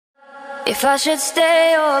if I should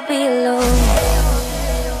stay or be alone.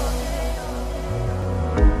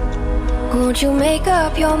 Won't you make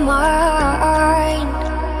up your mind?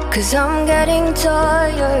 'Cause I'm getting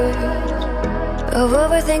tired of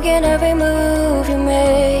overthinking every move you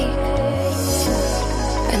make.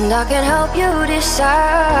 And I can help you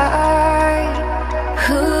decide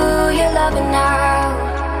who you're loving now,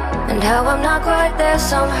 and how I'm not quite there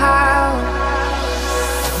somehow.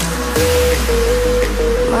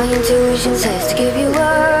 My intuition says to give you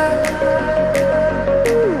up,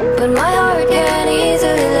 but my heart can't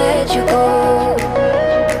easily let you go.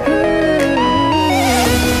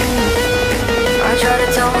 I try to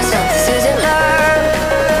tell myself this isn't love,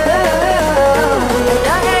 but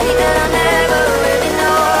I hate that I never really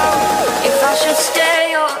know if I should stay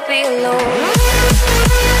or be alone.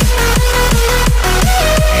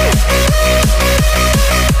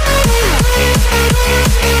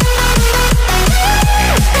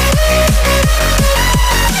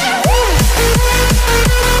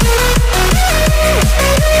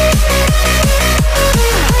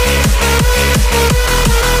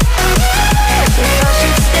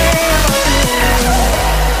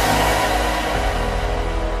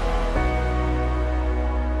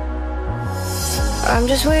 I'm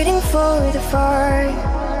just waiting for the fire,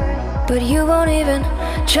 but you won't even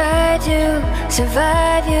try to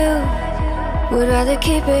survive. You would rather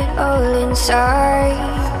keep it all inside,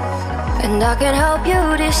 and I can help you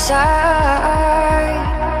decide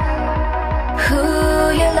who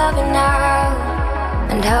you're loving now,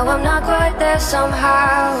 and how I'm not quite there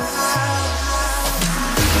somehow.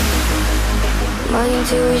 My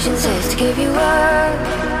intuition says to give you up,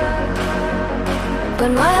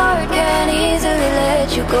 but my heart can't easily let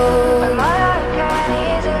you go.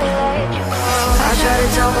 I try to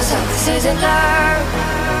tell myself this isn't love,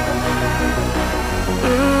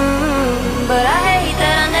 but I hate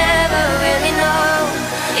that I never really know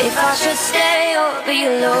if I should stay or be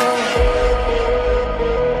alone.